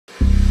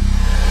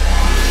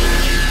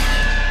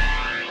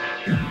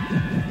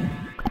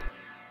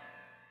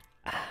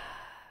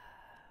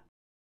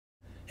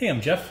Hey, I'm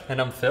Jeff.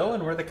 And I'm Phil,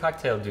 and we're the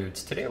Cocktail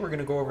Dudes. Today we're going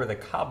to go over the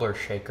Cobbler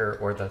shaker,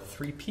 or the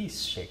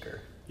three-piece shaker.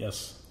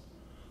 Yes.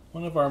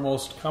 One of our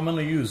most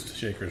commonly used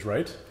shakers,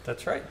 right?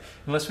 That's right.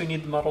 Unless we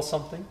need to muddle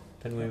something,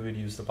 then we would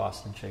use the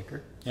Boston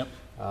shaker. Yep.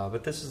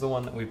 But this is the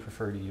one that we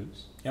prefer to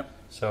use. Yep.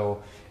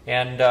 So,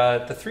 and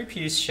the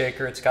three-piece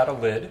shaker, it's got a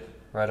lid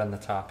right on the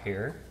top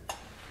here.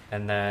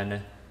 And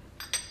then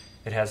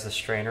it has the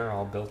strainer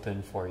all built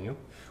in for you.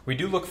 We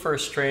do look for a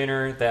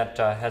strainer that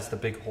has the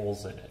big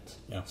holes in it.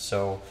 Yeah.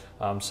 So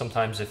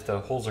sometimes if the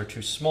holes are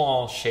too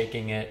small,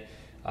 shaking it,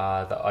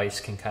 the ice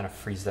can kind of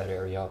freeze that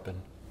area up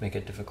and make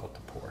it difficult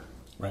to pour.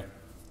 Right.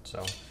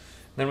 So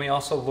then we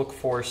also look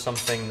for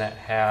something that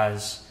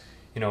has,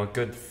 a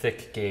good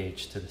thick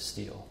gauge to the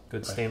steel,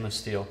 good stainless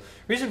steel.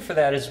 Reason for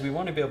that is we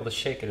want to be able to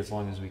shake it as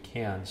long as we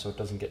can so it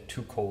doesn't get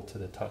too cold to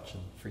the touch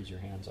and freeze your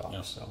hands off.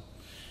 Yeah. So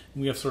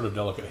we have sort of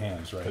delicate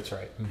hands, right? that's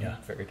right. Mm-hmm. Yeah,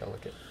 very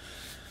delicate.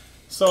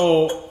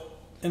 So,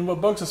 and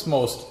what bugs us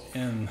most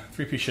in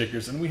three-piece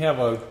shakers, and we have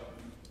a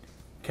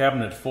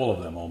cabinet full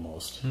of them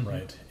almost,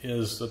 right,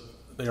 is that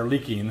they are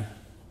leaking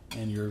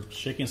and you're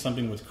shaking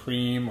something with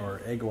cream or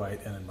egg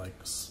white and it like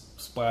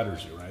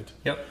splatters you, right?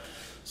 Yep.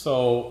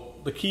 So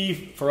the key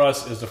for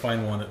us is to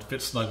find one that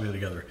fits snugly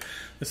together.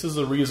 This is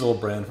the Riesel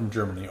brand from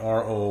Germany,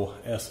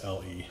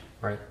 R-O-S-L-E.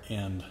 Right.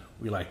 And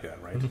we like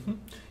that, right? Mm-hmm.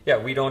 Yeah,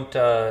 we don't,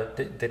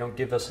 they don't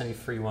give us any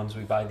free ones.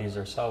 We buy these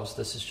ourselves.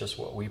 This is just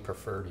what we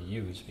prefer to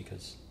use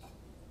because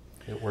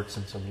it works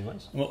in so many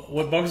ways. Well,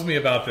 what bugs me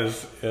about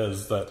this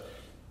is that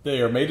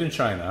they are made in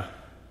China,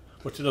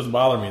 which it doesn't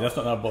bother me. That's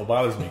not what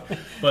bothers me.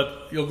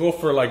 But you'll go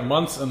for like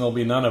months and there'll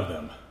be none of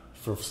them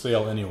for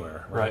sale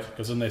anywhere, right?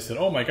 Because then they said,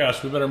 oh my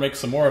gosh, we better make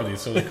some more of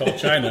these. So they call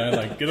China and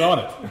like, get on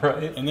it.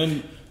 Right. And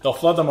then they'll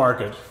flood the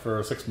market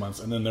for 6 months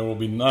and then there will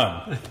be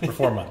none for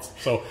 4 months.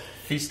 So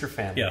feast or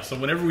famine. Yeah, so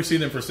whenever we see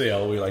them for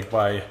sale, we like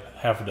buy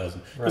half a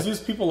dozen. Because these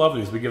people love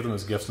these. We give them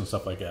as gifts and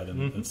stuff like that,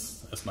 and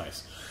it's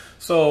nice.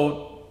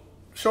 So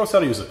show us how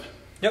to use it.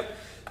 Yep.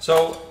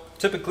 So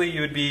typically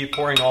you would be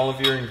pouring all of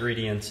your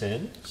ingredients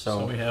in.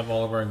 So we have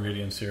all of our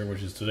ingredients here,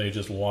 which is today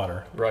just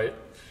water. Right.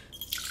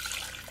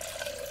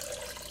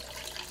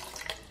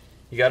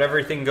 You got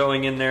everything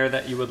going in there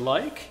that you would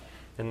like,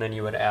 and then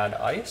you would add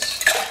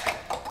ice.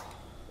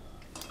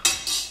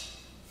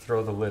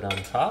 Throw the lid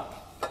on top.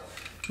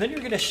 Then you're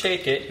going to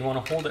shake it. You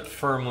want to hold it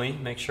firmly.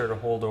 Make sure to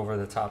hold over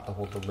the top to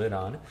hold the lid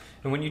on.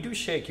 And when you do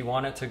shake, you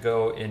want it to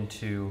go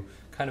into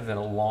kind of a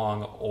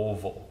long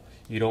oval.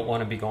 You don't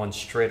want to be going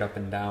straight up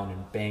and down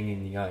and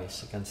banging the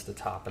ice against the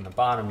top and the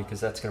bottom because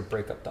that's going to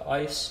break up the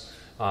ice.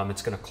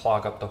 It's going to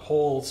clog up the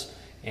holes,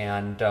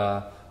 and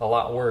a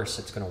lot worse,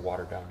 it's going to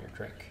water down your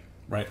drink.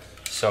 Right.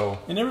 So,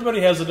 and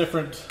everybody has a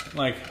different,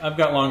 like, I've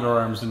got longer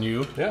arms than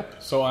you. Yeah.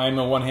 So I'm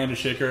a one-handed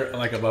shaker,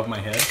 like above my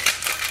head.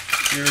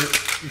 You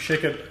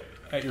shake it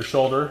at your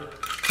shoulder.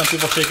 Some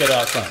people shake it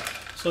out front.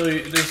 So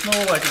there's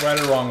no like right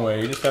or wrong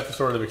way. You just have to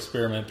sort of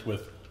experiment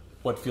with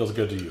what feels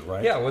good to you,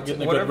 right? Yeah,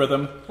 getting a good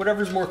rhythm.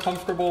 Whatever's more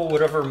comfortable,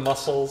 whatever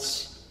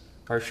muscles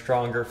are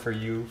stronger for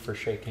you for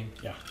shaking.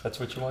 Yeah. That's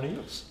what you want to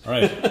use. All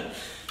right.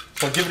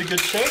 So give it a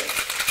good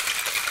shake.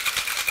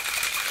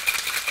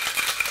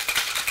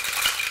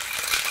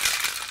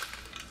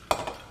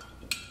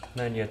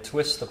 Then you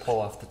twist the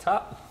pull off the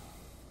top.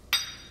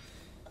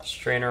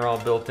 Strainer all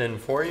built in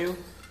for you.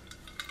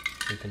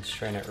 You can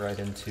strain it right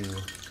into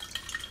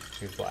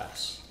your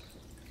glass.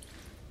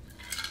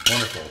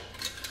 Wonderful.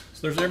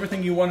 So there's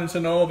everything you wanted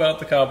to know about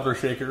the Cobbler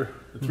shaker,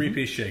 the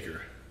three-piece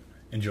shaker.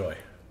 Enjoy.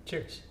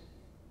 Cheers.